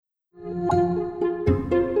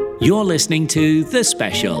You're listening to The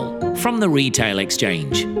Special from the Retail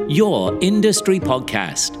Exchange, your industry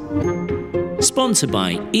podcast. Sponsored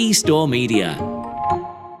by eStore Media.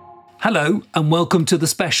 Hello and welcome to The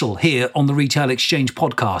Special here on the Retail Exchange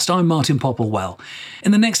podcast. I'm Martin Popplewell.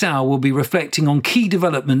 In the next hour, we'll be reflecting on key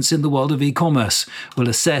developments in the world of e-commerce. We'll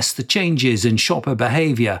assess the changes in shopper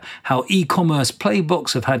behaviour, how e-commerce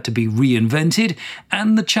playbooks have had to be reinvented,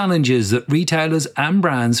 and the challenges that retailers and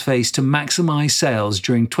brands face to maximise sales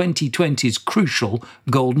during 2020's crucial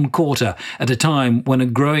golden quarter, at a time when a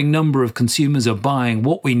growing number of consumers are buying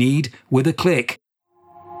what we need with a click.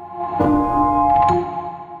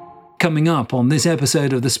 Coming up on this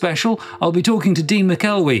episode of The Special, I'll be talking to Dean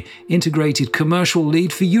McElwee, Integrated Commercial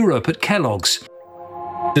Lead for Europe at Kellogg's.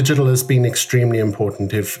 Digital has been extremely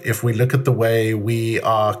important. If we look at the way we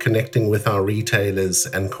are connecting with our retailers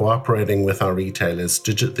and cooperating with our retailers,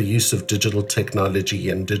 the use of digital technology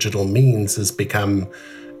and digital means has become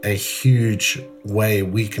a huge way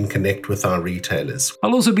we can connect with our retailers.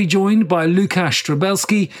 I'll also be joined by Lukasz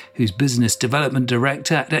Strabelski, who's Business Development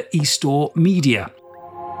Director at eStore Media.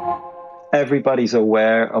 Everybody's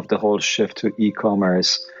aware of the whole shift to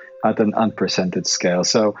e-commerce at an unprecedented scale.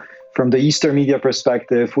 So from the eStore Media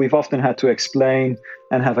perspective, we've often had to explain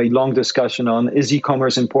and have a long discussion on, is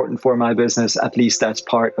e-commerce important for my business? At least that's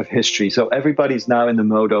part of history. So everybody's now in the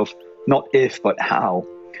mode of not if, but how.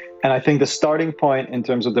 And I think the starting point in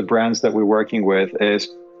terms of the brands that we're working with is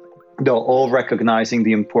they're all recognizing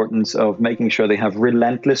the importance of making sure they have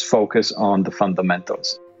relentless focus on the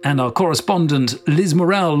fundamentals. And our correspondent Liz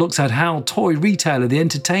Morell looks at how toy retailer The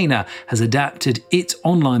Entertainer has adapted its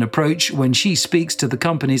online approach when she speaks to the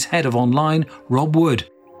company's head of online, Rob Wood.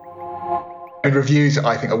 And reviews,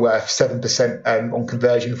 I think, are worth 7% on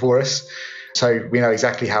conversion for us. So we know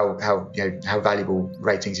exactly how valuable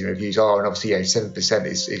ratings and reviews are, and obviously 7%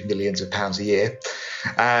 is millions of pounds a year.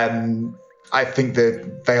 I think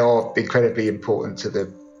that they are incredibly important to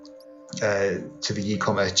the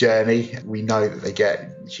e-commerce journey. We know that they get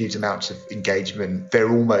huge amounts of engagement. They're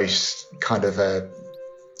almost kind of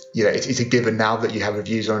it's a given now that you have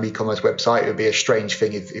reviews on an e-commerce website. It would be a strange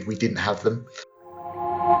thing if we didn't have them.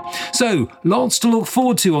 So, lots to look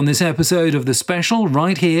forward to on this episode of The Special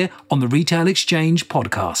right here on the Retail Exchange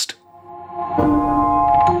podcast.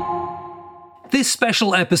 This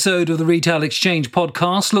special episode of the Retail Exchange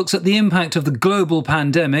podcast looks at the impact of the global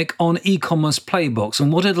pandemic on e-commerce playbooks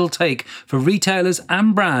and what it'll take for retailers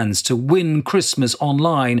and brands to win Christmas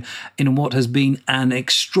online in what has been an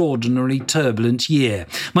extraordinarily turbulent year.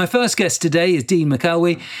 My first guest today is Dean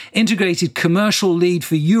McElwee, Integrated Commercial Lead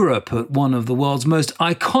for Europe at one of the world's most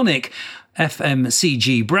iconic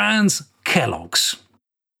FMCG brands, Kellogg's.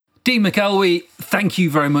 Dean McElwee, thank you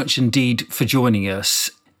very much indeed for joining us.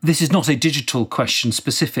 This is not a digital question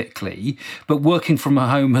specifically, but working from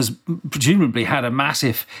home has presumably had a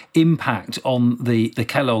massive impact on the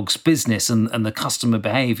Kellogg's business and the customer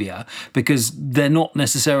behaviour, because they're not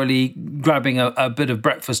necessarily grabbing a bit of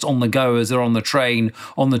breakfast on the go as they're on the train,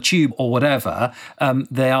 on the tube or whatever.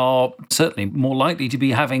 They are certainly more likely to be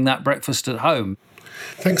having that breakfast at home.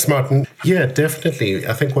 Thanks, Martin. Yeah, definitely.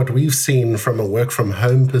 I think what we've seen from a work from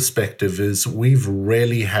home perspective is we've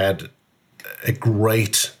really had a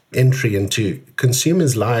great entry into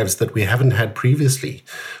consumers' lives that we haven't had previously.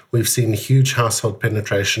 We've seen huge household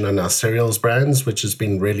penetration on our cereals brands, which has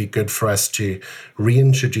been really good for us to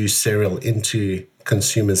reintroduce cereal into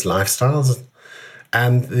consumers' lifestyles.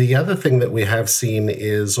 And the other thing that we have seen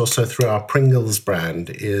is also through our Pringles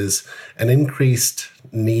brand is an increased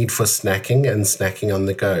need for snacking and snacking on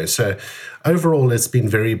the go. So overall, it's been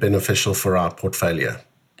very beneficial for our portfolio.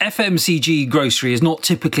 FMCG grocery is not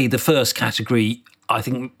typically the first category I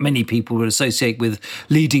think many people would associate with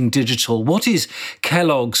leading digital. What is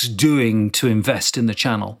Kellogg's doing to invest in the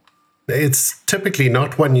channel? It's typically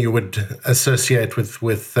not one you would associate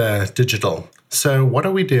with digital. So what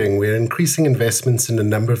are we doing? We're increasing investments in a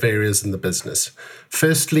number of areas in the business.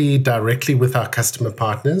 Firstly, directly with our customer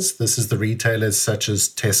partners. This is the retailers such as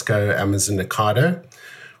Tesco, Amazon, Ocado.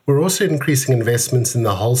 We're also increasing investments in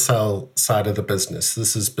the wholesale side of the business.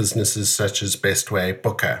 This is businesses such as Bestway,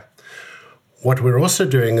 Booker. What we're also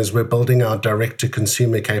doing is we're building our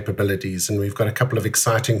direct-to-consumer capabilities, and we've got a couple of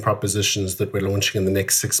exciting propositions that we're launching in the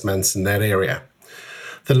next 6 months in that area.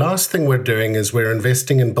 The last thing we're doing is we're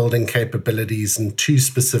investing in building capabilities in 2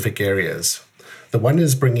 specific areas. The one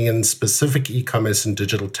is bringing in specific e-commerce and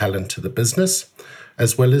digital talent to the business,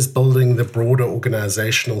 as well as building the broader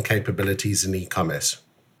organizational capabilities in e-commerce.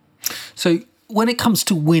 So when it comes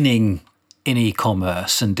to winning in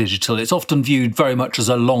e-commerce and digital, it's often viewed very much as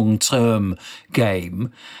a long-term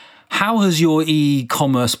game. How has your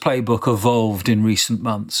e-commerce playbook evolved in recent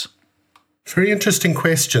months? Very interesting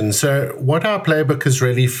question. So what our playbook is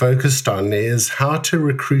really focused on is how to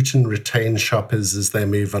recruit and retain shoppers as they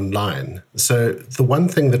move online. So the one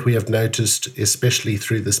thing that we have noticed, especially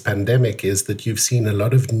through this pandemic, is that you've seen a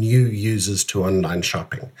lot of new users to online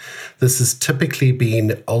shopping. This has typically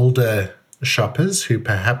been older shoppers who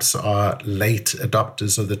perhaps are late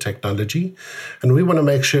adopters of the technology, and we want to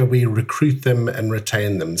make sure we recruit them and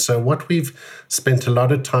retain them. So what we've spent a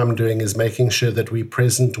lot of time doing is making sure that we're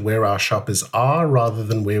present where our shoppers are rather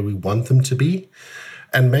than where we want them to be,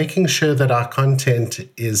 and making sure that our content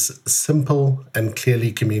is simple and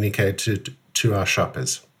clearly communicated to our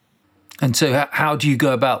shoppers. And so how do you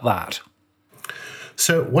go about that?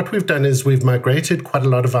 So what we've done is we've migrated quite a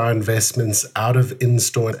lot of our investments out of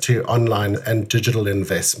in-store to online and digital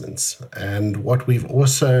investments. And what we've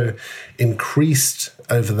also increased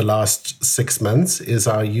over the last 6 months is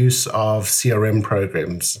our use of CRM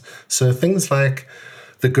programs. So things like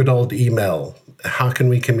the good old email. How can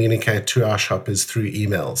we communicate to our shoppers through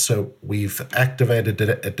email? So we've activated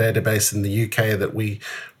a database in the UK that we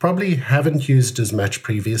probably haven't used as much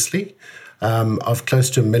previously, of close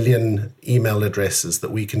to 1 million email addresses that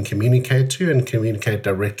we can communicate to and communicate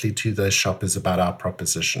directly to those shoppers about our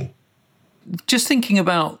proposition. Just thinking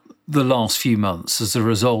about the last few months as a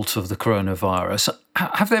result of the coronavirus,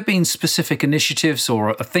 have there been specific initiatives or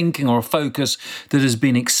a thinking or a focus that has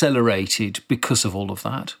been accelerated because of all of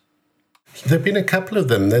that? There have been a couple of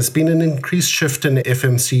them. There's been an increased shift in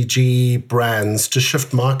FMCG brands to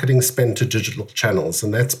shift marketing spend to digital channels,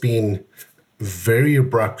 and that's been very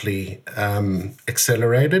abruptly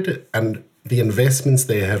accelerated, and the investments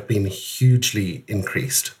there have been hugely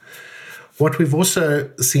increased. What we've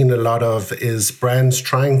also seen a lot of is brands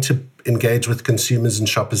trying to engage with consumers and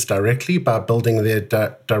shoppers directly by building their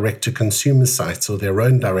direct-to-consumer sites or their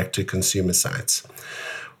own direct-to-consumer sites.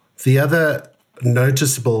 The other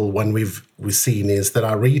noticeable one we've seen is that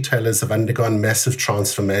our retailers have undergone massive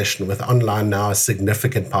transformation, with online now a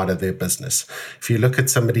significant part of their business. If you look at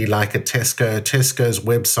somebody like a Tesco's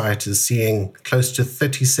website is seeing close to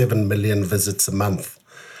 37 million visits a month.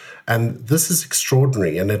 And this is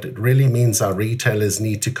extraordinary, and it really means our retailers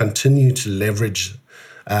need to continue to leverage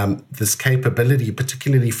this capability,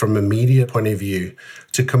 particularly from a media point of view,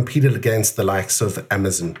 to compete against the likes of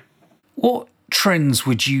Amazon. What trends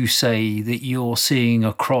would you say that you're seeing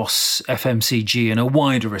across FMCG in a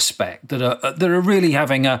wider respect that are really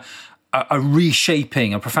having a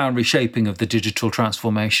profound reshaping of the digital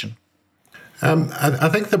transformation? I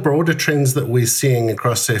think the broader trends that we're seeing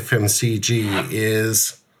across FMCG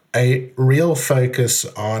is a real focus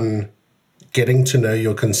on getting to know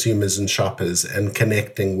your consumers and shoppers and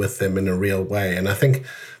connecting with them in a real way. And I think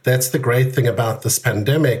that's the great thing about this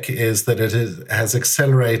pandemic, is that it has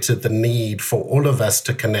accelerated the need for all of us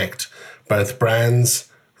to connect, both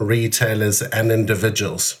brands, retailers, and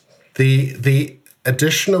individuals. The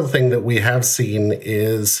additional thing that we have seen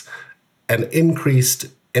is an increased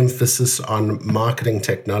emphasis on marketing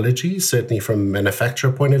technology, certainly from a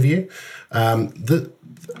manufacturer point of view.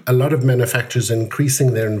 A lot of manufacturers are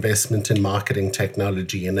increasing their investment in marketing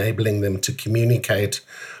technology, enabling them to communicate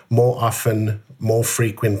more often, more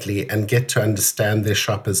frequently, and get to understand their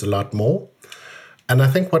shoppers a lot more. And I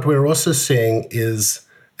think what we're also seeing is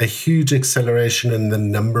a huge acceleration in the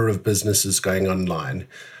number of businesses going online.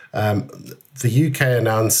 The UK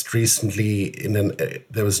announced recently,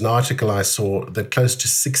 there was an article I saw, that close to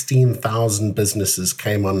 16,000 businesses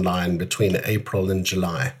came online between April and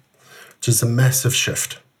July, which is a massive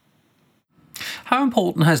shift. How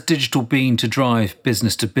important has digital been to drive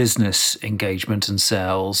business-to-business engagement and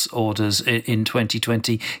sales orders in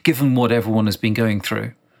 2020, given what everyone has been going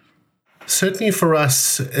through? Certainly for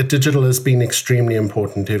us, digital has been extremely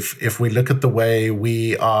important. If we look at the way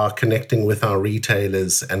we are connecting with our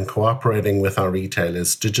retailers and cooperating with our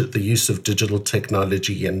retailers, the use of digital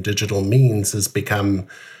technology and digital means has become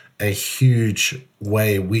a huge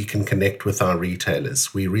way we can connect with our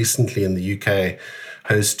retailers. We recently in the UK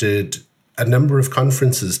hosted a number of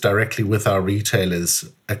conferences directly with our retailers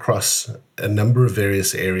across a number of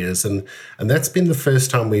various areas. And that's been the first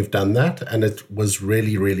time we've done that. And it was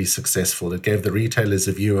really, really successful. It gave the retailers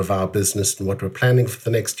a view of our business and what we're planning for the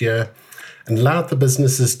next year, and allowed the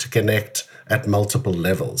businesses to connect at multiple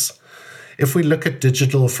levels. If we look at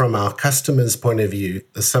digital from our customers' point of view,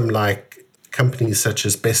 some like companies such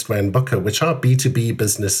as Best Way and Booker, which are B2B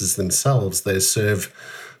businesses themselves, they serve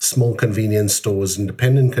small convenience stores,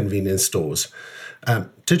 independent convenience stores.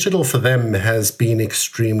 Digital for them has been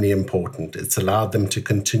extremely important. It's allowed them to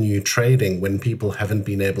continue trading when people haven't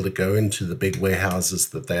been able to go into the big warehouses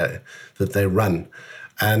that they run.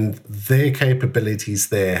 And their capabilities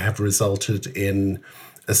there have resulted in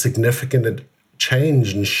a significant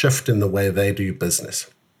change and shift in the way they do business.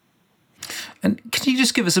 And can you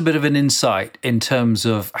just give us a bit of an insight in terms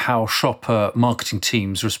of how shopper marketing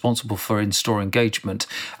teams responsible for in-store engagement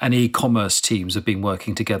and e-commerce teams have been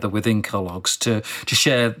working together within Kellogg's to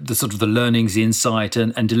share the sort of the learnings, the insight,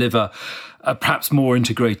 and deliver perhaps more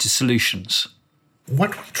integrated solutions?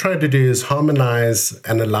 What we try to do is harmonize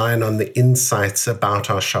and align on the insights about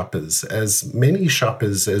our shoppers. As many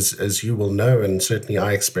shoppers, as you will know, and certainly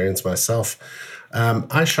I experience myself,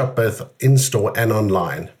 I shop both in-store and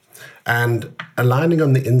online. And aligning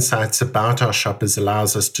on the insights about our shoppers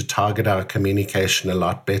allows us to target our communication a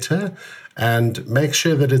lot better and make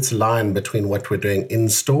sure that it's aligned between what we're doing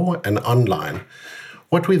in-store and online.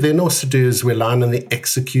 What we then also do is we align on the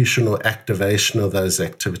execution or activation of those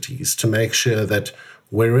activities to make sure that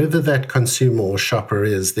wherever that consumer or shopper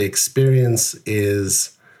is, the experience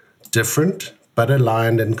is different but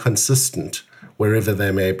aligned and consistent wherever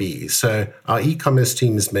they may be. So our e-commerce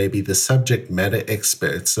teams may be the subject matter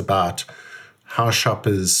experts about how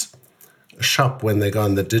shoppers shop when they go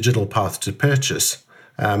on the digital path to purchase.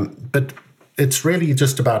 But it's really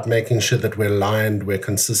just about making sure that we're aligned, we're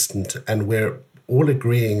consistent, and we're all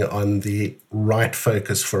agreeing on the right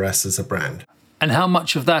focus for us as a brand. And how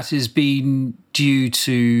much of that has been due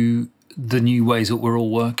to the new ways that we're all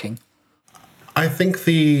working? I think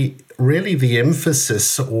the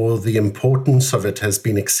emphasis or the importance of it has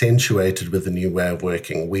been accentuated with the new way of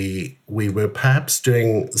working. We were perhaps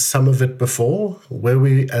doing some of it before. Were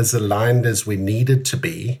we as aligned as we needed to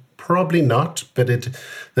be? Probably not, but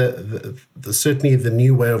certainly the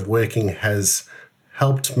new way of working has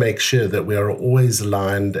helped make sure that we are always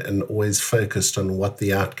aligned and always focused on what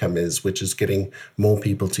the outcome is, which is getting more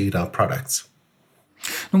people to eat our products.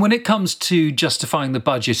 And when it comes to justifying the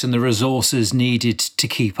budget and the resources needed to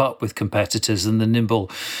keep up with competitors and the nimble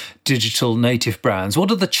digital native brands, what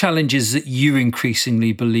are the challenges that you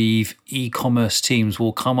increasingly believe e-commerce teams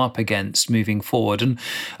will come up against moving forward?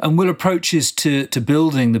 And will approaches to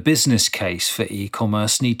building the business case for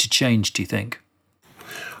e-commerce need to change, do you think?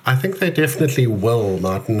 I think they definitely will,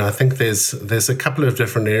 Martin. I think there's a couple of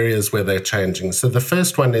different areas where they're changing. So the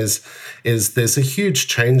first one is there's a huge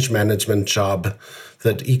change management job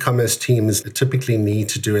that e-commerce teams typically need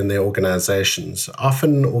to do in their organizations.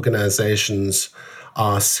 Often organizations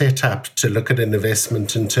are set up to look at an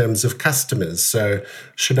investment in terms of customers. So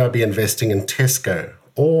should I be investing in Tesco?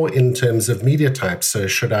 Or in terms of media types, so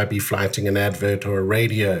should I be flighting an advert or a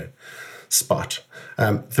radio spot?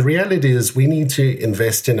 The reality is we need to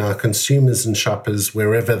invest in our consumers and shoppers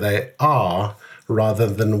wherever they are rather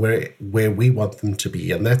than where we want them to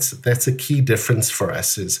be. And that's a key difference for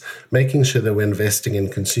us, is making sure that we're investing in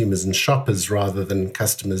consumers and shoppers rather than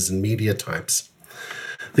customers and media types.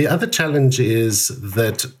 The other challenge is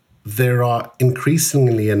that there are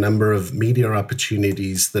increasingly a number of media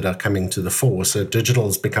opportunities that are coming to the fore. So digital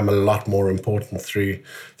has become a lot more important through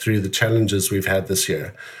the challenges we've had this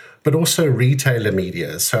year. But also retailer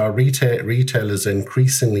media. So our retailers are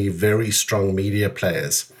increasingly very strong media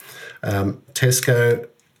players. Tesco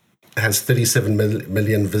has 37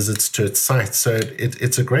 million visits to its site. So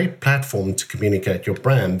it's a great platform to communicate your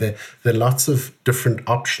brand. There are lots of different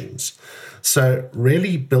options. So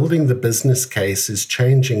really building the business case is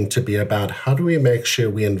changing to be about how do we make sure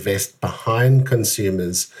we invest behind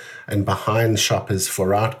consumers and behind shoppers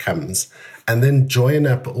for outcomes, and then join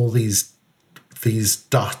up all these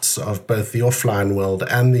dots of both the offline world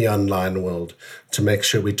and the online world to make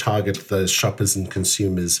sure we target those shoppers and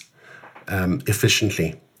consumers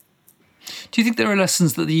efficiently. Do you think there are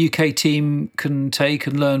lessons that the UK team can take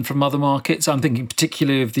and learn from other markets? I'm thinking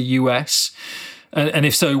particularly of the US. And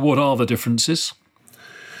if so, what are the differences?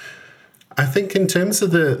 I think in terms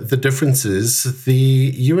of the differences, the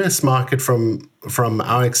US market from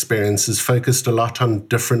our experience is focused a lot on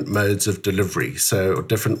different modes of delivery, so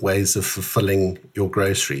different ways of fulfilling your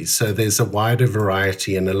groceries. So there's a wider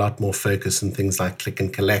variety and a lot more focus on things like click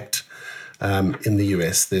and collect in the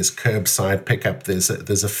US. There's curbside pickup. There's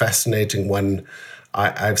a fascinating one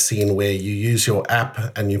I've seen where you use your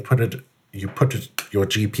app and you put your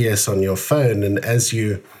GPS on your phone, and as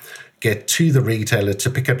you get to the retailer to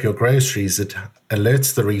pick up your groceries, it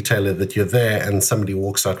alerts the retailer that you're there and somebody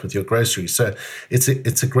walks out with your groceries. So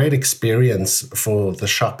it's a great experience for the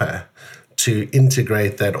shopper to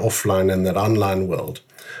integrate that offline and that online world.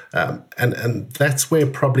 And that's where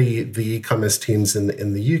probably the e-commerce teams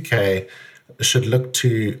in the UK should look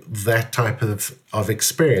to that type of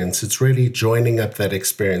experience. It's really joining up that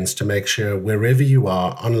experience to make sure wherever you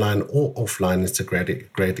are, online or offline, it's a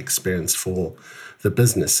great experience for the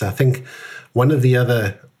business. I think one of the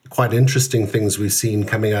other quite interesting things we've seen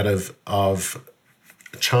coming out of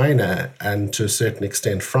China and to a certain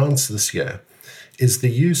extent France this year is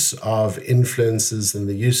the use of influencers and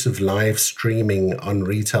the use of live streaming on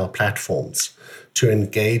retail platforms to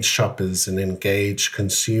engage shoppers and engage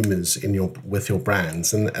consumers with your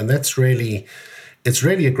brands. And that's really, it's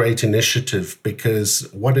really a great initiative, because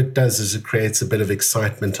what it does is it creates a bit of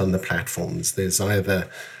excitement on the platforms. There's either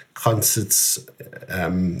concerts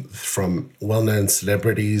from well-known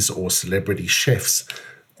celebrities or celebrity chefs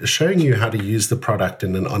showing you how to use the product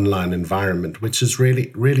in an online environment, which is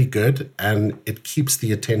really, really good, and it keeps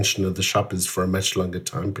the attention of the shoppers for a much longer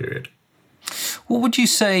time period. What would you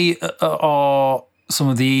say are some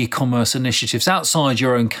of the e-commerce initiatives outside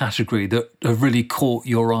your own category that have really caught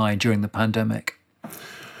your eye during the pandemic?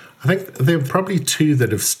 I think there are probably two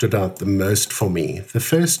that have stood out the most for me. The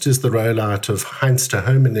first is the rollout of Heinz to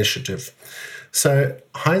Home initiative. So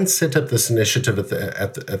Heinz set up this initiative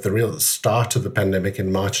at the real start of the pandemic in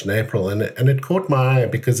March and April, and it caught my eye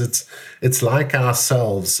because it's like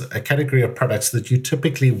ourselves, a category of products that you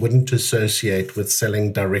typically wouldn't associate with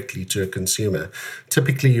selling directly to a consumer.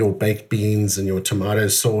 Typically, your baked beans and your tomato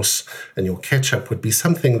sauce and your ketchup would be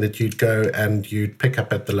something that you'd go and you'd pick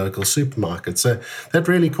up at the local supermarket. So that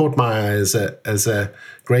really caught my eye as a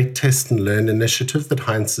great test and learn initiative that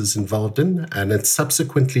Heinz is involved in, and it's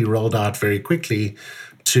subsequently rolled out very quickly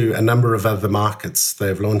to a number of other markets.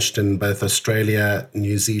 They've launched in both Australia,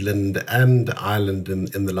 New Zealand, and Ireland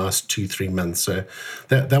in the last 2-3 months. So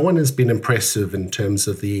that one has been impressive in terms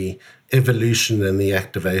of the evolution and the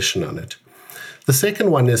activation on it. The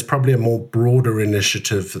second one is probably a more broader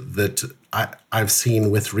initiative that I've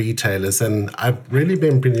seen with retailers, and I've really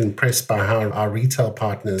been impressed by how our retail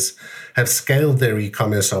partners have scaled their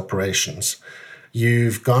e-commerce operations.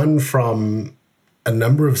 You've gone from a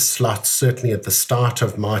number of slots, certainly at the start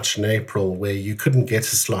of March and April, where you couldn't get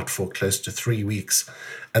a slot for close to 3 weeks.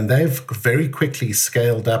 And they've very quickly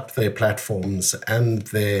scaled up their platforms and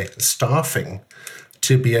their staffing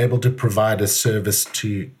to be able to provide a service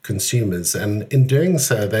to consumers. And in doing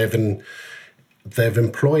so, they've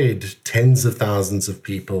employed tens of thousands of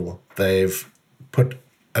people. They've put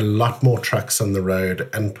a lot more trucks on the road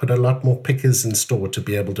and put a lot more pickers in store to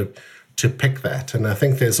be able to pick that. And I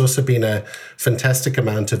think there's also been a fantastic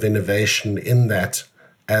amount of innovation in that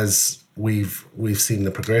as we've seen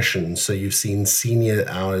the progression. So you've seen senior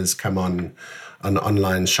hours come on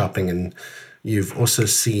online shopping, and you've also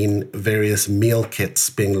seen various meal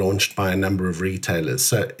kits being launched by a number of retailers.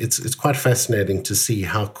 So it's quite fascinating to see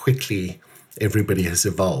how quickly everybody has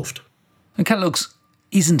evolved. And Kellogg's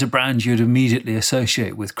isn't a brand you'd immediately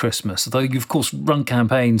associate with Christmas, although you've, of course, run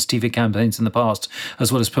campaigns, TV campaigns in the past,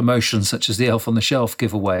 as well as promotions such as the Elf on the Shelf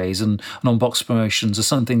giveaways and on-box promotions are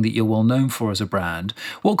something that you're well known for as a brand.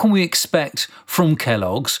 What can we expect from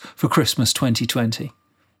Kellogg's for Christmas 2020?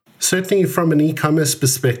 Certainly from an e-commerce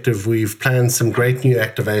perspective, we've planned some great new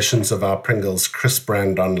activations of our Pringles crisp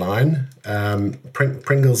brand online.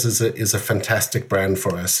 Pringles is a fantastic brand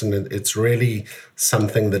for us, and it's really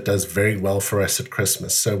something that does very well for us at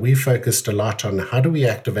Christmas. So we focused a lot on how do we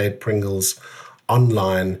activate Pringles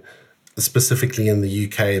online, specifically in the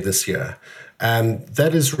UK this year. And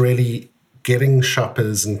that is really getting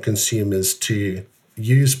shoppers and consumers to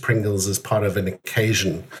use Pringles as part of an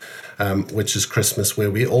occasion, which is Christmas, where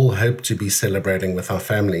we all hope to be celebrating with our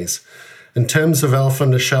families. In terms of Elf on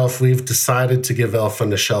the Shelf, we've decided to give Elf on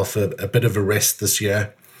the Shelf a bit of a rest this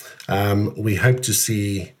year. We hope to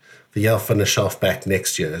see the Elf on the Shelf back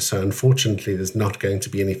next year. So unfortunately, there's not going to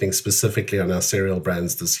be anything specifically on our cereal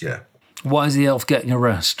brands this year. Why is the Elf getting a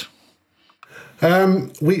rest?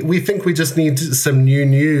 We think we just need some new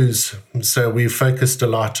news. So we've focused a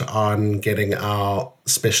lot on getting our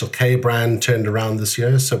Special K brand turned around this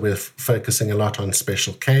year. So we're focusing a lot on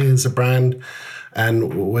Special K as a brand,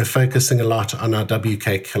 and we're focusing a lot on our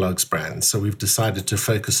WK Kellogg's brand. So we've decided to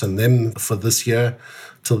focus on them for this year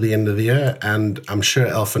till the end of the year. And I'm sure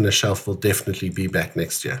Elf on the Shelf will definitely be back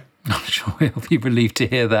next year. I'm sure he'll be relieved to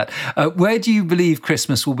hear that. Where do you believe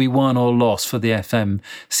Christmas will be won or lost for the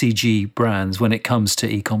FMCG brands when it comes to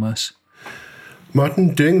e-commerce?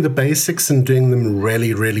 Martin, doing the basics and doing them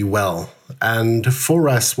really, really well. And for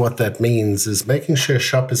us, what that means is making sure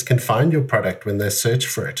shoppers can find your product when they search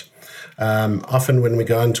for it. Often when we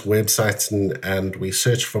go onto websites and we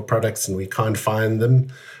search for products and we can't find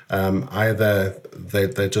them, either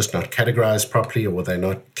they're just not categorized properly or they're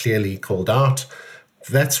not clearly called out.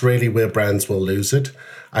 That's really where brands will lose it.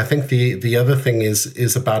 I think the other thing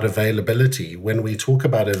is about availability. When we talk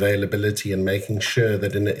about availability and making sure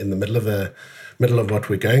that in the middle of a middle of what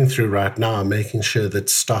we're going through right now, making sure that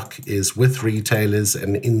stock is with retailers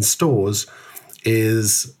and in stores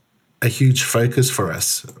is a huge focus for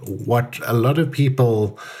us. What a lot of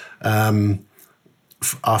people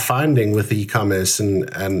are finding with e-commerce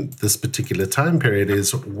and this particular time period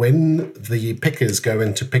is when the pickers go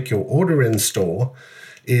in to pick your order in store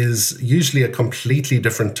is usually a completely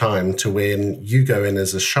different time to when you go in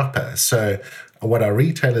as a shopper. So what our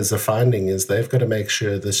retailers are finding is they've got to make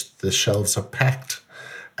sure the shelves are packed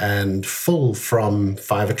and full from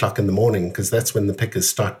 5 o'clock in the morning, because that's when the pickers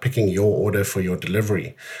start picking your order for your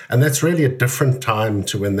delivery. And that's really a different time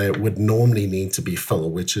to when they would normally need to be full,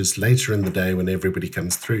 which is later in the day when everybody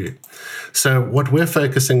comes through. So what we're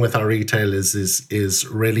focusing with our retailers is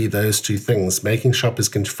really those two things, making shoppers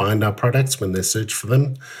can find our products when they search for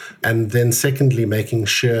them, and then secondly, making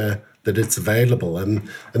sure that it's available. And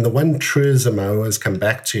the one truism I always come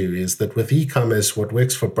back to is that with e-commerce, what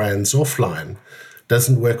works for brands offline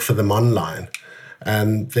doesn't work for them online.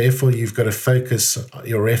 And therefore, you've got to focus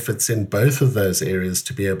your efforts in both of those areas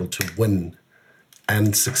to be able to win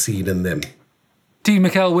and succeed in them. Dean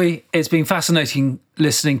McElwee, it's been fascinating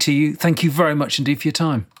listening to you. Thank you very much indeed for your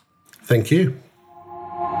time. Thank you.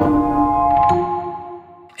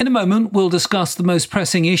 In a moment, we'll discuss the most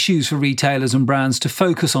pressing issues for retailers and brands to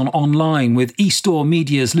focus on online with eStore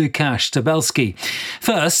Media's Lukasz Tabelski.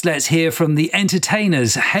 First, let's hear from the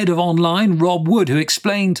Entertainer's head of online, Rob Wood, who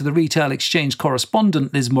explained to the Retail Exchange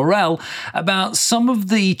correspondent Liz Morell about some of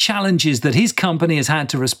the challenges that his company has had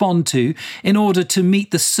to respond to in order to meet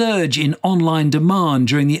the surge in online demand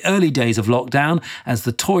during the early days of lockdown, as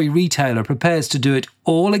the toy retailer prepares to do it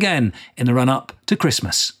all again in the run-up to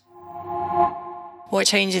Christmas. What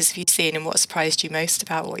changes have you seen and what surprised you most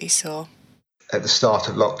about what you saw? At the start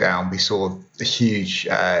of lockdown, we saw a huge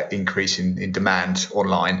increase in demand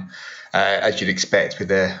online, as you'd expect with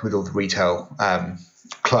all the retail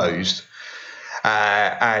closed.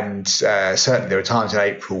 And certainly there were times in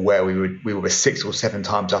April where we were 6 or 7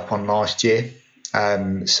 times up on last year.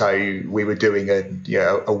 So we were doing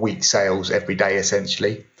a week's sales every day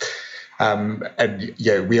essentially. And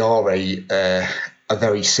we are a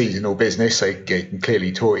very seasonal business. So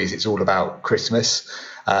clearly toys, it's all about Christmas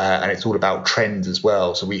and it's all about trends as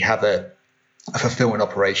well. So we have a fulfillment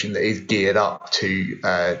operation that is geared up to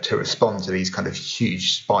respond to these kind of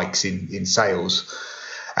huge spikes in sales.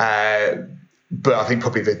 But I think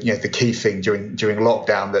probably the key thing during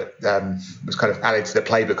lockdown that was kind of added to the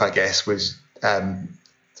playbook, I guess, was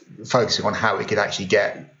focusing on how we could actually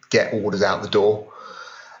get orders out the door.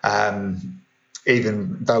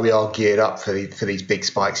 Even though we are geared up for these big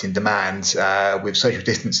spikes in demand, with social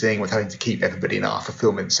distancing, with having to keep everybody in our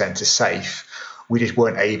fulfillment centre safe, we just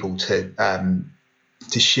weren't able to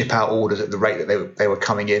ship out orders at the rate that they were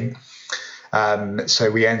coming in. So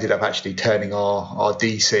we ended up actually turning our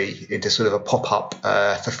DC into sort of a pop-up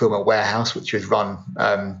fulfillment warehouse, which was run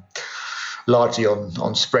largely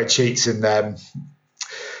on spreadsheets and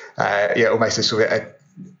almost a sort of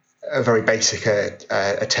a very basic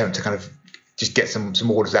attempt to kind of just get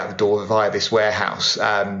some orders out the door via this warehouse.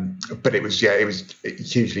 But it was a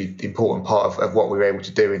hugely important part of what we were able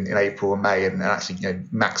to do in April and May, and actually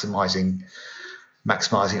maximising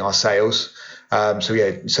our sales.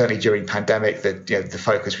 Certainly during pandemic, the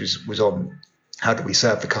focus was on how do we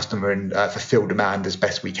serve the customer and fulfil demand as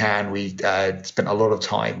best we can. We spent a lot of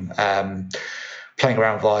time playing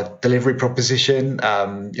around via delivery proposition.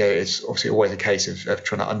 It's obviously always a case of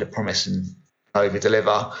trying to under-promise and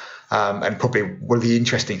over-deliver. And probably one of the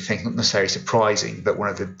interesting things, not necessarily surprising, but one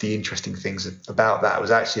of the interesting things about that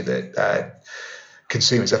was actually that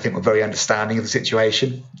consumers, I think, were very understanding of the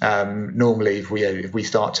situation. Normally, if we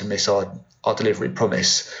start to miss our delivery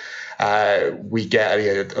promise, we get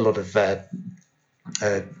a lot of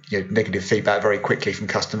negative feedback very quickly from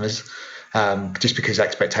customers, just because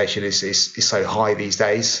expectation is so high these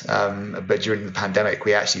days. But during the pandemic,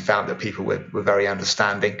 we actually found that people were very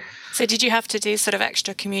understanding. So did you have to do sort of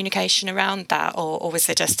extra communication around that, or was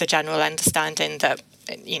it just a general understanding that,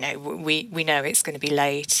 we know it's going to be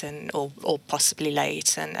late or possibly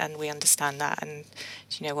late, and we understand that, and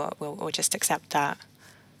we'll just accept that?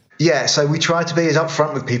 Yeah, so we tried to be as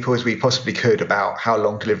upfront with people as we possibly could about how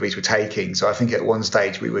long deliveries were taking. So I think at one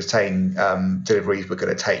stage we were saying deliveries were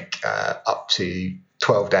going to take up to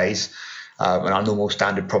 12 days, and our normal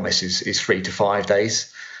standard promise is 3 to 5 days.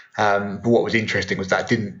 But what was interesting was that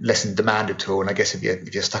didn't lessen demand at all. And I guess if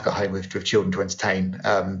you're stuck at home with children to entertain,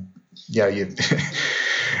 you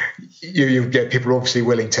get people obviously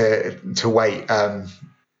willing to wait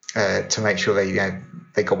to make sure they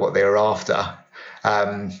got what they were after.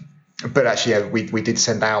 But actually, we did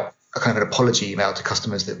send out a kind of an apology email to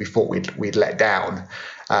customers that we thought we'd let down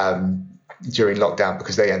during lockdown,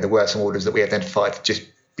 because there were some orders that we identified had just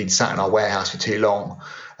been sat in our warehouse for too long.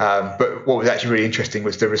 But what was actually really interesting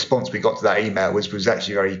was the response we got to that email was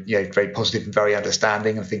actually very positive and very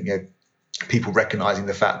understanding. I think people recognising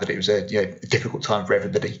the fact that it was a difficult time for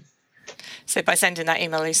everybody. So by sending that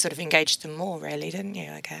email, you sort of engaged them more, really, didn't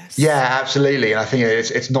you, I guess? Yeah, absolutely. And I think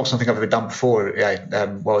it's not something I've ever done before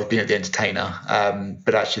while we've been at the Entertainer.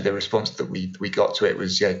 But actually the response that we got to it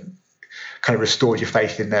was kind of restored your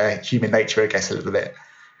faith in human nature, I guess, a little bit.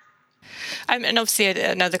 And obviously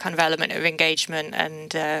another kind of element of engagement and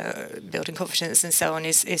building confidence and so on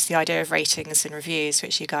is the idea of ratings and reviews,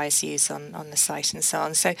 which you guys use on the site and so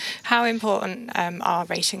on. So how important are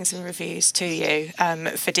ratings and reviews to you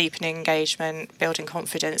for deepening engagement, building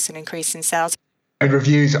confidence and increasing sales? And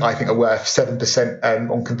reviews, I think, are worth 7%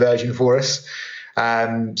 on conversion for us.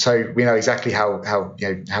 So we know exactly how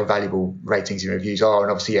valuable ratings and reviews are,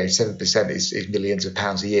 and obviously 7% is millions of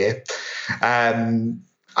pounds a year.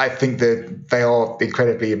 I think that they are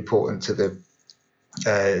incredibly important to the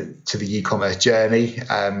e-commerce journey.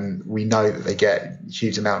 We know that they get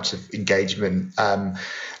huge amounts of engagement.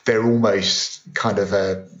 They're almost kind of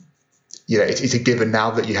it's a given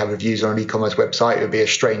now that you have reviews on an e-commerce website. It would be a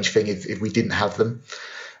strange thing if we didn't have them.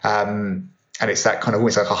 And it's that kind of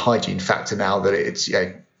almost like a hygiene factor now that it's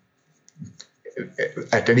an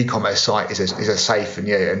e-commerce site is a safe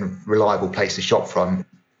and reliable place to shop from.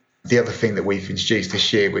 The other thing that we've introduced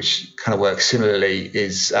this year, which kind of works similarly,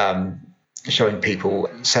 is showing people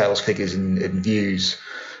sales figures and views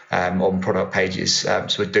on product pages. So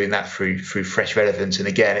we're doing that through fresh relevance. And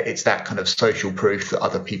again, it's that kind of social proof that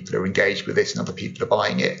other people are engaged with this and other people are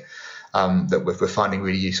buying it that we're finding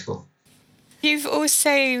really useful. You've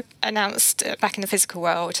also announced back in the physical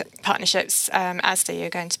world partnerships. Asda,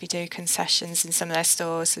 you're going to be doing concessions in some of their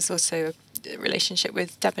stores. There's also a relationship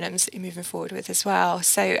with Debenhams that you're moving forward with as well.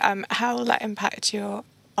 So how will that impact your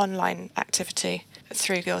online activity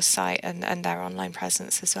through your site and their online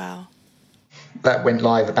presence as well? That went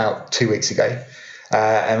live about 2 weeks ago,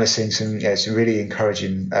 and we're seeing some really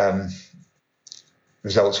encouraging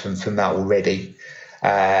results from that already.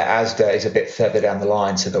 Asda is a bit further down the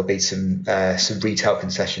line, so there'll be some retail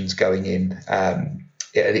concessions going in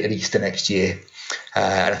at Easter next year.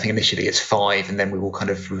 And I think initially it's 5, and then we will kind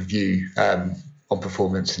of review on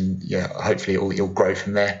performance, and hopefully it'll grow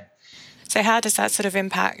from there. So how does that sort of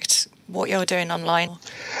impact what you're doing online?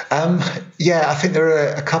 I think there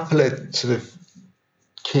are a couple of sort of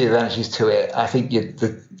key advantages to it. I think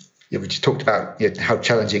we just talked about how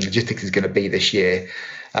challenging logistics is going to be this year.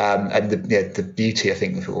 And the beauty, I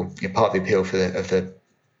think, or part of the appeal of the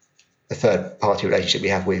third party relationship we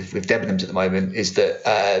have with Debenhams at the moment is that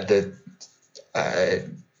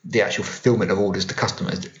the actual fulfillment of orders to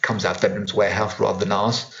customers comes out of Debenhams' warehouse rather than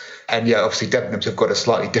ours. And obviously Debenhams have got a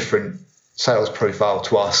slightly different sales profile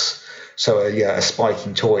to us. So a spike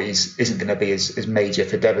in toys isn't going to be as major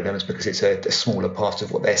for Debenhams because it's a smaller part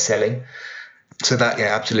of what they're selling. So that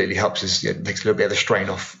absolutely helps us. It takes a little bit of the strain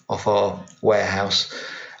off our warehouse.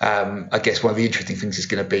 I guess one of the interesting things is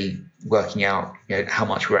going to be working out how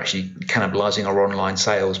much we're actually cannibalising our online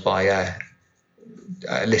sales by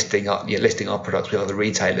listing our products with other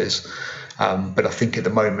retailers. But I think at the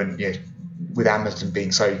moment, with Amazon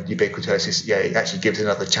being so ubiquitous, it actually gives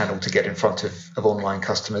another channel to get in front of online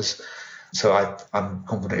customers. So I'm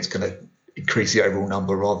confident it's going to increase the overall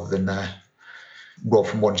number rather than roll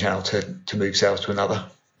from one channel to move sales to another.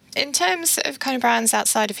 In terms of kind of brands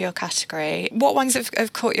outside of your category, what ones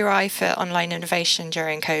have caught your eye for online innovation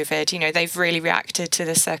during COVID? They've really reacted to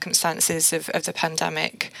the circumstances of the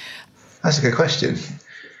pandemic. That's a good question.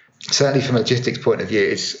 Certainly from a logistics point of view,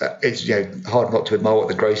 it's hard not to admire what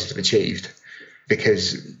the grocers have achieved,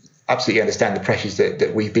 because absolutely understand the pressures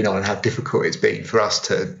that we've been on and how difficult it's been for us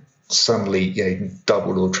to suddenly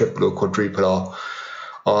double or triple or quadruple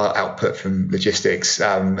our output from logistics,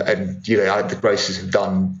 and the grocers have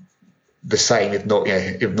done the same, if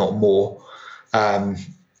not more. So I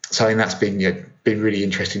think that's been really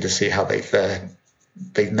interesting to see how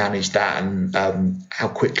they've managed that and how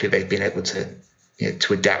quickly they've been able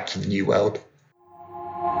to adapt to the new world.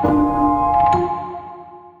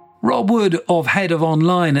 Rob Wood, Head of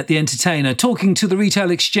Online at The Entertainer, talking to the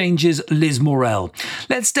Retail Exchange's Liz Morell.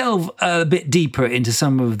 Let's delve a bit deeper into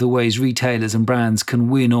some of the ways retailers and brands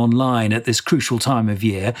can win online at this crucial time of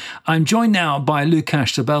year. I'm joined now by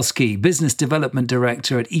Łukasz Sabelski, Business Development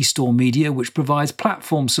Director at eStore Media, which provides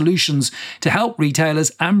platform solutions to help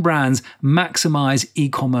retailers and brands maximise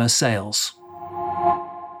e-commerce sales.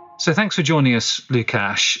 So thanks for joining us,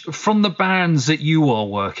 Lukasz. From the brands that you are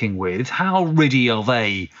working with, how ready are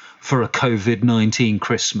they for a COVID-19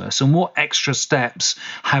 Christmas, and what extra steps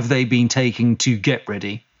have they been taking to get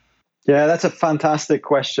ready? Yeah, that's a fantastic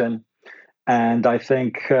question. And I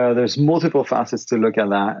think there's multiple facets to look at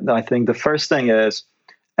that. I think the first thing is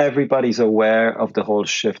everybody's aware of the whole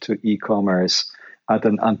shift to e-commerce at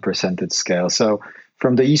an unprecedented scale. So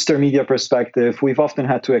from the Easter media perspective, we've often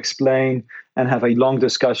had to explain and have a long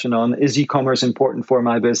discussion on, is e-commerce important for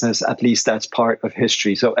my business? At least that's part of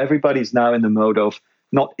history. So everybody's now in the mode of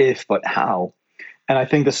not if, but how. And I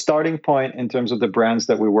think the starting point in terms of the brands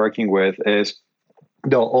that we're working with is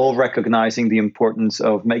they're all recognizing the importance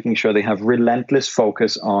of making sure they have relentless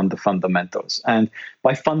focus on the fundamentals. And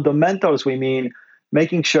by fundamentals, we mean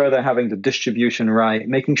making sure they're having the distribution right,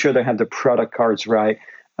 making sure they have the product cards right.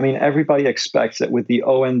 I mean, everybody expects that with the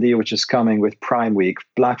OND, which is coming with Prime Week,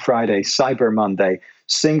 Black Friday, Cyber Monday,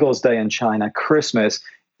 Singles Day in China, Christmas,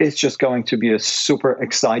 it's just going to be a super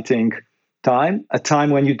exciting time, a time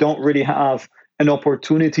when you don't really have an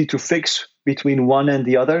opportunity to fix between one and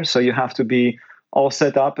the other. So you have to be all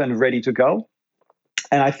set up and ready to go.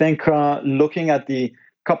 And I think looking at the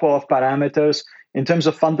couple of parameters, in terms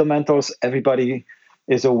of fundamentals, everybody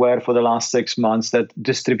is aware for the last 6 months that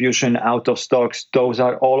distribution, out of stocks, those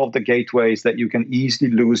are all of the gateways that you can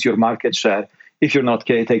easily lose your market share if you're not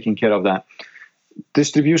taking care of that.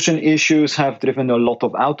 Distribution issues have driven a lot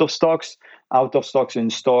of out of stocks. Out of stocks in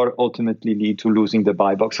store ultimately lead to losing the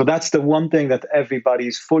buy box. So that's the one thing that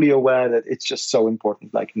everybody's fully aware that it's just so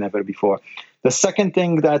important like never before. The second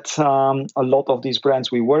thing that a lot of these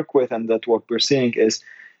brands we work with and that what we're seeing is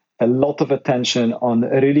a lot of attention on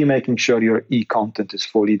really making sure your e-content is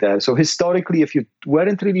fully there. So historically, if you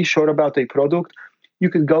weren't really sure about a product,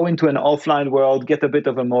 you could go into an offline world, get a bit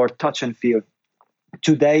of a more touch and feel.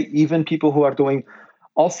 Today, even people who are doing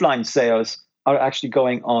offline sales are actually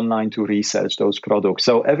going online to research those products.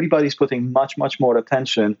 So everybody's putting much, much more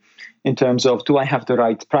attention in terms of, do I have the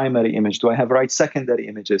right primary image? Do I have right secondary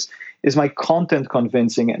images? Is my content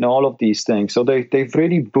convincing? And all of these things. So they've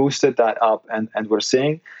really boosted that up and we're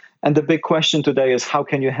seeing. And the big question today is, how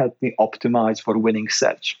can you help me optimize for winning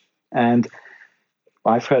search? And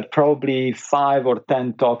I've had probably 5 or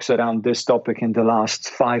 10 talks around this topic in the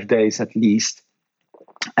last 5 days at least.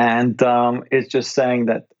 And it's just saying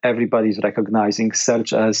that everybody's recognizing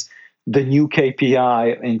search as the new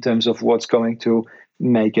KPI in terms of what's going to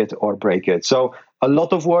make it or break it. So a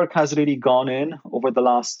lot of work has really gone in over the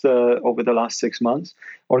last 6 months.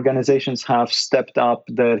 Organizations have stepped up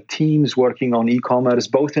their teams working on e-commerce,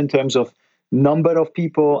 both in terms of number of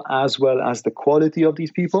people as well as the quality of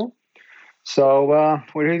these people. So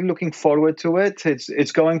we're really looking forward to it.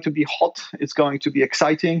 It's going to be hot. It's going to be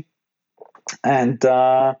exciting. And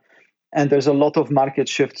there's a lot of market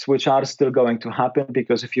shifts which are still going to happen,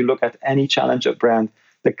 because if you look at any challenger brand,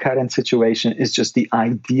 the current situation is just the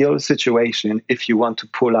ideal situation if you want to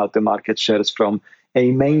pull out the market shares from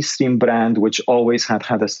a mainstream brand which always had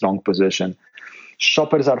a strong position.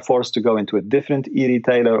 Shoppers are forced to go into a different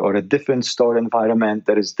e-retailer or a different store environment.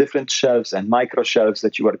 There is different shelves and micro shelves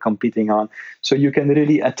that you are competing on. So you can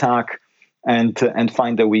really attack and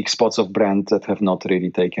find the weak spots of brands that have not really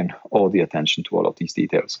taken all the attention to all of these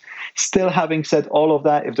details. Still, having said all of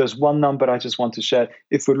that, if there's one number I just want to share,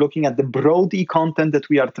 if we're looking at the broad e-content that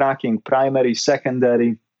we are tracking, primary,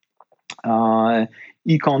 secondary,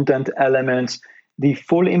 e-content elements, the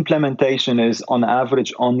full implementation is on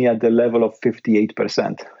average only at the level of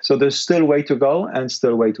 58%. So there's still way to go and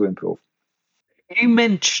still way to improve. You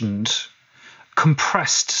mentioned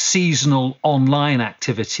compressed seasonal online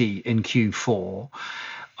activity in Q4.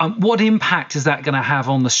 What impact is that going to have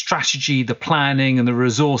on the strategy, the planning, and the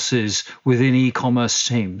resources within e-commerce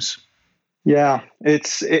teams? Yeah,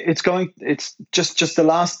 it's just the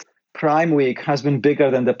last Prime Week has been bigger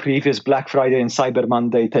than the previous Black Friday and Cyber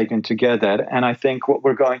Monday taken together. And I think what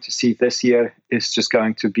we're going to see this year is just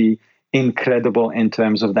going to be incredible in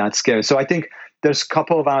terms of that scale. So I think there's a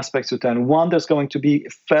couple of aspects to that. One, there's going to be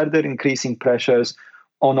further increasing pressures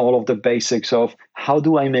on all of the basics of how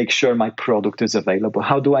do I make sure my product is available?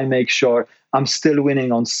 How do I make sure I'm still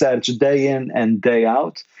winning on search day in and day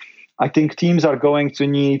out? I think teams are going to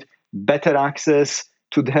need better access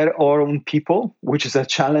to their own people, which is a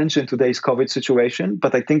challenge in today's COVID situation.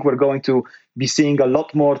 But I think we're going to be seeing a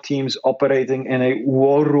lot more teams operating in a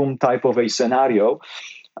war room type of a scenario,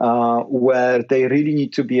 where they really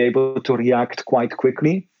need to be able to react quite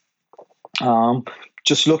quickly.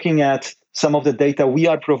 Just looking at some of the data we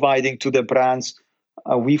are providing to the brands,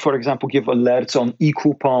 we, for example, give alerts on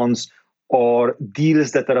e-coupons or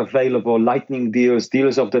deals that are available, lightning deals,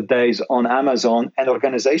 deals of the days on Amazon, and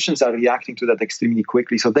organizations are reacting to that extremely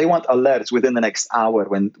quickly. So they want alerts within the next hour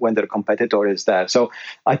when their competitor is there. So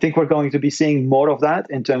I think we're going to be seeing more of that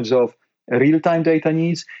in terms of real-time data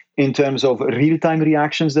needs, in terms of real-time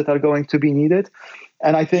reactions that are going to be needed.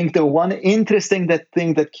 And I think the one interesting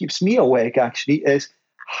thing that keeps me awake actually is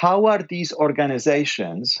how are these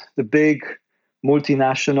organizations, the big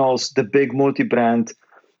multinationals, the big multi-brand,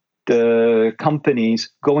 the companies,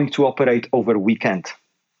 going to operate over weekend?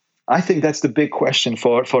 I think that's the big question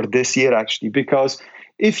for this year, actually, because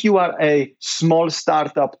if you are a small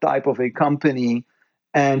startup type of a company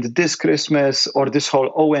and this Christmas or this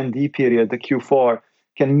whole O&D period, the Q4,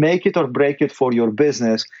 can make it or break it for your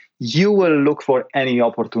business, you will look for any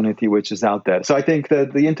opportunity which is out there. So I think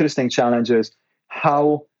that the interesting challenge is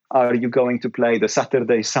how are you going to play the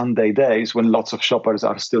Saturday, Sunday days when lots of shoppers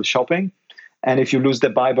are still shopping? And if you lose the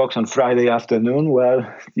buy box on Friday afternoon, well,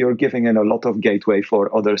 you're giving in a lot of gateway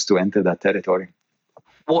for others to enter that territory.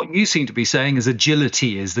 What you seem to be saying is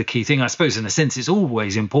agility is the key thing. I suppose in a sense it's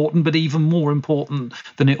always important, but even more important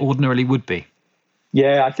than it ordinarily would be.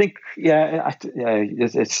 Yeah, I think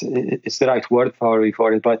it's the right word for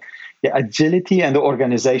it. But yeah, agility and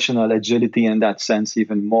organizational agility in that sense,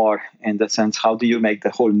 even more in the sense, how do you make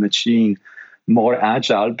the whole machine more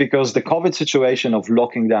agile? Because the COVID situation of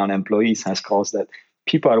locking down employees has caused that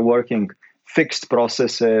people are working fixed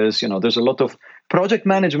processes. There's a lot of project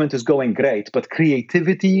management is going great, but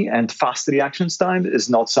creativity and fast reactions time is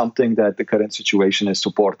not something that the current situation is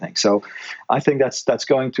supporting. So I think that's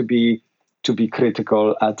going to be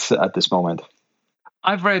critical at this moment.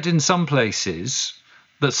 I've read in some places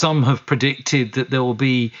that some have predicted that there will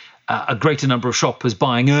be a greater number of shoppers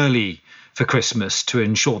buying early for Christmas to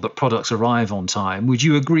ensure that products arrive on time. Would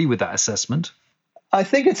you agree with that assessment? I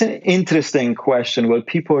think it's an interesting question. Will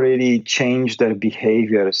people really change their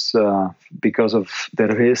behaviors because of the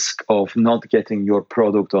risk of not getting your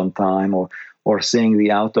product on time or seeing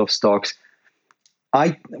the out of stocks?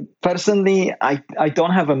 I personally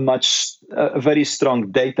don't have a very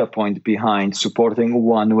strong data point behind supporting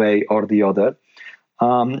one way or the other.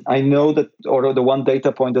 I know that, or the one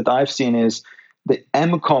data point that I've seen is the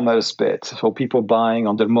eCommerce bit, so people buying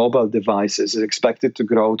on their mobile devices, is expected to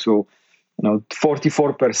grow to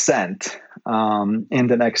 44% in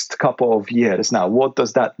the next couple of years. Now, what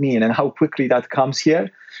does that mean, and how quickly that comes here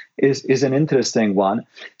is an interesting one.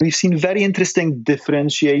 We've seen very interesting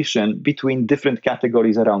differentiation between different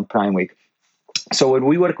categories around Prime Week. So when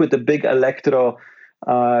we work with the big electro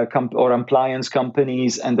or appliance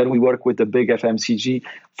companies, and then we work with the big FMCG,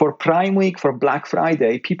 for Prime Week, for Black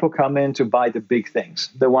Friday, people come in to buy the big things,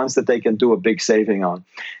 the ones that they can do a big saving on.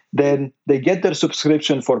 Then they get their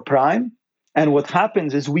subscription for Prime. And what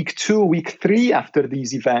happens is week 2, week 3 after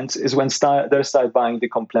these events is when they start buying the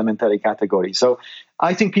complementary category. So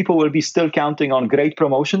I think people will be still counting on great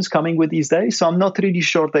promotions coming with these days. So I'm not really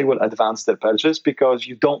sure they will advance their purchase, because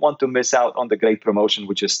you don't want to miss out on the great promotion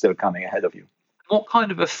which is still coming ahead of you. What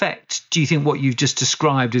kind of effect do you think what you've just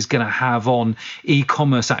described is going to have on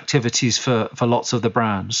e-commerce activities for lots of the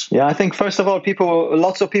brands? Yeah, I think first of all,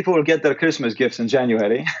 lots of people will get their Christmas gifts in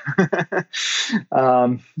January.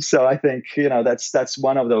 So I think that's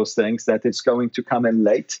one of those things that it's going to come in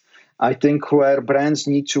late. I think where brands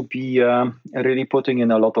need to be really putting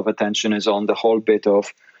in a lot of attention is on the whole bit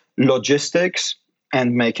of logistics,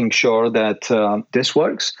 and making sure that this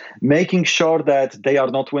works, making sure that they are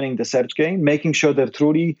not winning the search game, making sure they're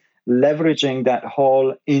truly leveraging that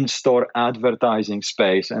whole in-store advertising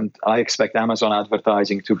space. And I expect Amazon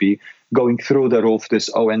advertising to be going through the roof this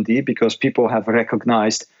O&D, because people have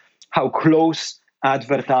recognized how close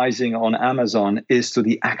advertising on Amazon is to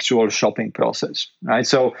the actual shopping process, right?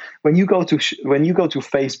 So when you go to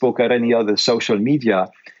Facebook or any other social media,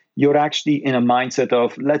 you're actually in a mindset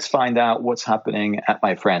of, let's find out what's happening at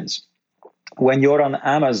my friends. When you're on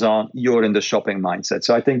Amazon, you're in the shopping mindset.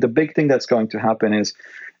 So I think the big thing that's going to happen is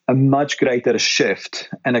a much greater shift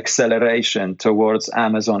and acceleration towards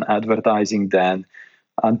Amazon advertising than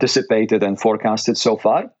anticipated and forecasted so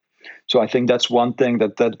far. So I think that's one thing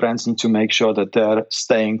that brands need to make sure that they're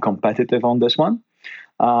staying competitive on this one.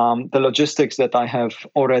 The logistics that I have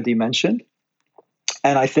already mentioned.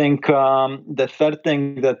 And I think the third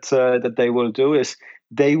thing that they will do is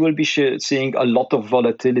they will be seeing a lot of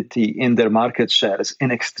volatility in their market shares in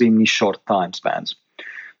extremely short time spans.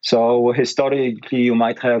 So historically, you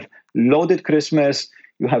might have loaded Christmas,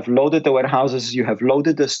 you have loaded the warehouses, you have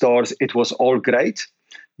loaded the stores. It was all great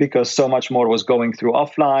because so much more was going through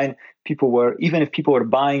offline. Even if people were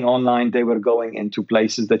buying online, they were going into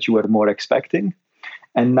places that you were more expecting.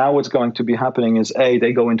 And now what's going to be happening is A,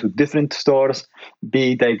 they go into different stores,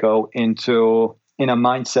 B, they go in a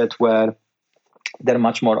mindset where they're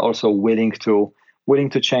much more also willing to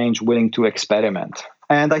change, willing to experiment.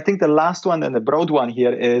 And I think the last one and the broad one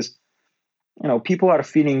here is, people are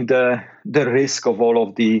feeling the risk of all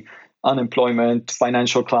of the unemployment,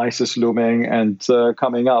 financial crisis looming and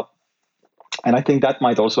coming up. And I think that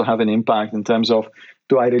might also have an impact in terms of,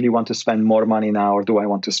 do I really want to spend more money now or do I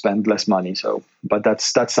want to spend less money? But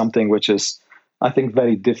that's something which is, I think,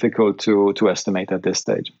 very difficult to estimate at this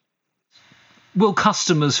stage. Will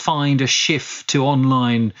customers find a shift to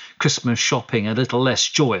online Christmas shopping a little less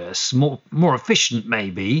joyous, more efficient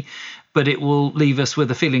maybe, but it will leave us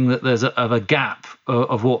with a feeling that there's a gap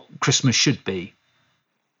of what Christmas should be?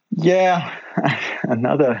 Yeah,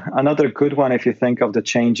 another good one if you think of the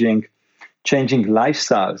changing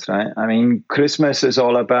lifestyles, right? I mean, Christmas is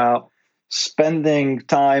all about spending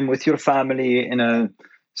time with your family in a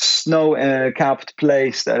snow-capped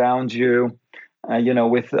place around you,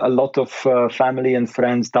 with a lot of family and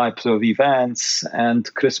friends types of events.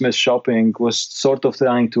 And Christmas shopping was sort of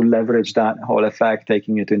trying to leverage that whole effect,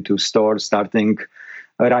 taking it into stores, starting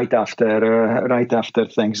right after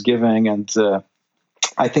Thanksgiving. And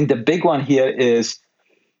I think the big one here is,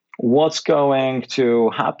 what's going to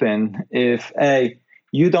happen if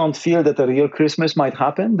you don't feel that a real Christmas might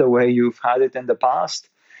happen the way you've had it in the past?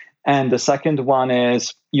 And the second one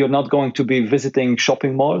is, you're not going to be visiting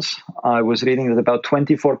shopping malls. I was reading that about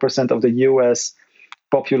 24% of the US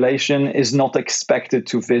population is not expected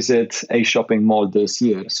to visit a shopping mall this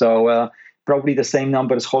year. So probably the same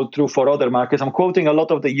numbers hold true for other markets. I'm quoting a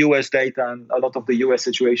lot of the US data and a lot of the US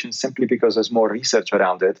situation simply because there's more research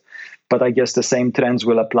around it. But I guess the same trends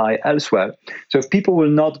will apply elsewhere. So if people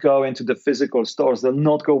will not go into the physical stores, they'll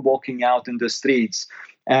not go walking out in the streets.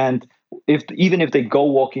 And even if they go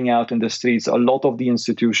walking out in the streets, a lot of the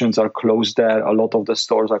institutions are closed there. A lot of the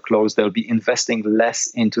stores are closed. They'll be investing less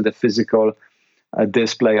into the physical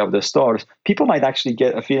display of the stores. People might actually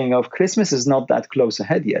get a feeling of Christmas is not that close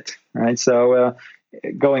ahead yet, right? So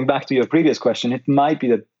going back to your previous question, it might be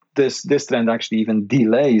that this trend actually even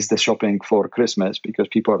delays the shopping for Christmas because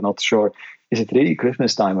people are not sure, is it really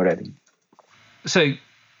Christmas time already? So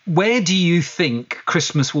where do you think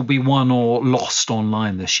Christmas will be won or lost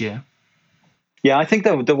online this year? Yeah, I think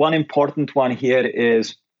the one important one here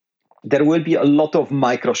is there will be a lot of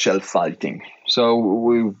micro shelf fighting. So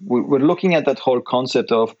we're looking at that whole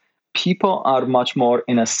concept of people are much more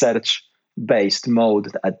in a search-based mode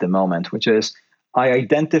at the moment, which is I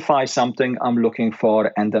identify something I'm looking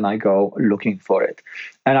for and then I go looking for it.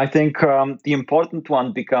 And I think the important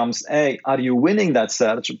one becomes, A, are you winning that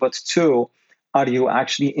search? But two, are you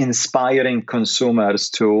actually inspiring consumers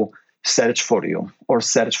to search for you or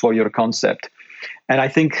search for your concept? And I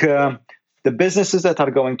think the businesses that are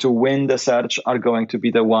going to win the search are going to be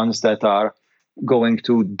the ones that are going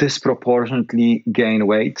to disproportionately gain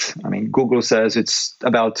weight. I mean, Google says it's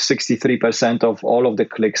about 63% of all of the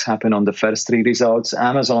clicks happen on the first three results.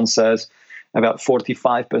 Amazon says about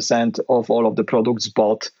 45% of all of the products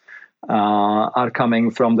bought are coming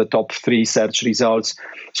from the top three search results.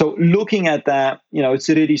 So looking at that, it's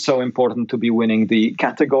really so important to be winning the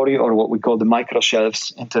category or what we call the micro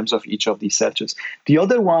shelves in terms of each of these searches. The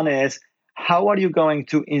other one is, how are you going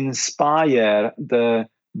to inspire the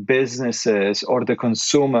businesses or the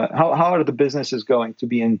consumer? How are the businesses going to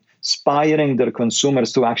be inspiring their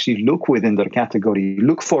consumers to actually look within their category,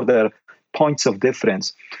 look for their points of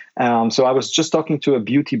difference? So I was just talking to a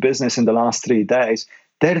beauty business in the last 3 days.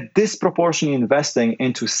 They're disproportionately investing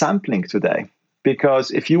into sampling today,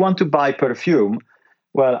 because if you want to buy perfume,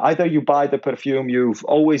 well, either you buy the perfume you've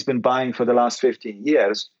always been buying for the last 15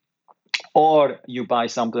 years, or you buy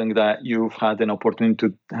something that you've had an opportunity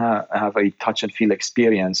to have a touch and feel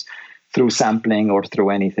experience through sampling or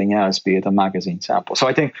through anything else, be it a magazine sample. So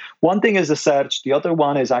I think one thing is the search. The other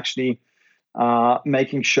one is actually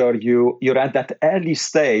making sure you're at that early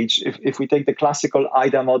stage. If we take the classical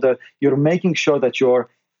IDA model, you're making sure that you're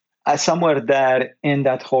somewhere there in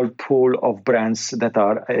that whole pool of brands that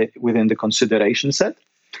are within the consideration set.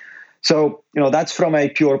 So, that's from a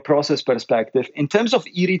pure process perspective. In terms of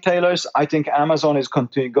e-retailers, I think Amazon is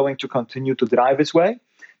going to continue to drive its way,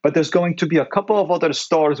 but there's going to be a couple of other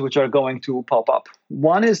stores which are going to pop up.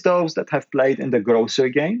 One is those that have played in the grocery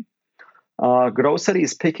game. Grocery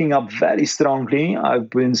is picking up very strongly. I've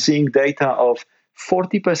been seeing data of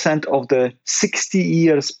 40% of the 60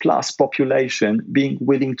 years plus population being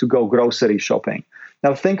willing to go grocery shopping.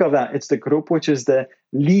 Now think of that. It's the group which is the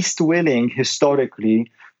least willing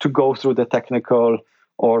historically to go through the technical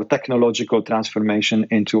or technological transformation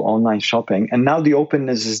into online shopping. And now the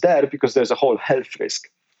openness is there because there's a whole health risk.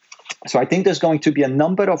 So I think there's going to be a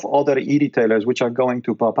number of other e-retailers which are going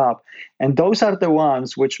to pop up. And those are the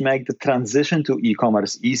ones which make the transition to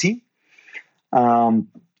e-commerce easy. And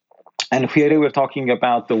here we're talking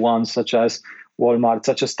about the ones such as Walmart,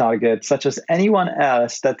 such as Target, such as anyone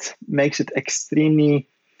else that makes it extremely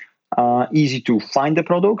easy to find the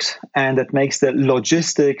products, and that makes the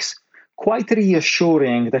logistics quite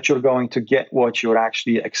reassuring that you're going to get what you're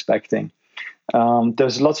actually expecting.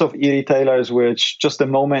 There's lots of e-retailers which just the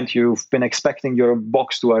moment you've been expecting your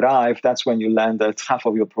box to arrive, that's when you learn that half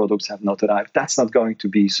of your products have not arrived. That's not going to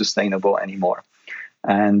be sustainable anymore.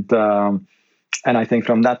 And I think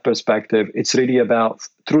from that perspective, it's really about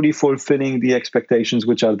truly fulfilling the expectations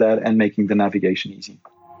which are there and making the navigation easy.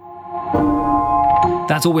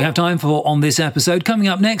 That's all we have time for on this episode. Coming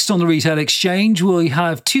up next on the Retail Exchange, we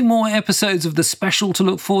have 2 more episodes of The Special to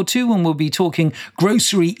look forward to, and we'll be talking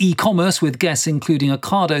grocery e-commerce with guests including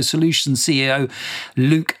Ocado Solutions CEO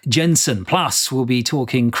Luke Jensen. Plus, we'll be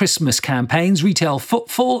talking Christmas campaigns, retail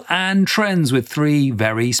footfall and trends with 3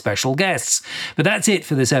 very special guests. But that's it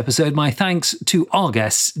for this episode. My thanks to our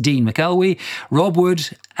guests, Dean McElwee, Rob Wood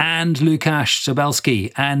and Lukasz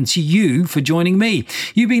Sabelski, and to you for joining me.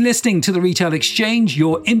 You've been listening to the Retail Exchange,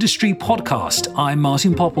 your industry podcast. I'm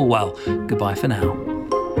Martin Popplewell. Goodbye for now.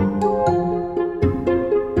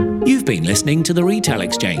 You've been listening to the Retail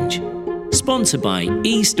Exchange, sponsored by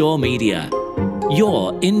eStore Media,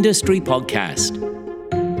 your industry podcast.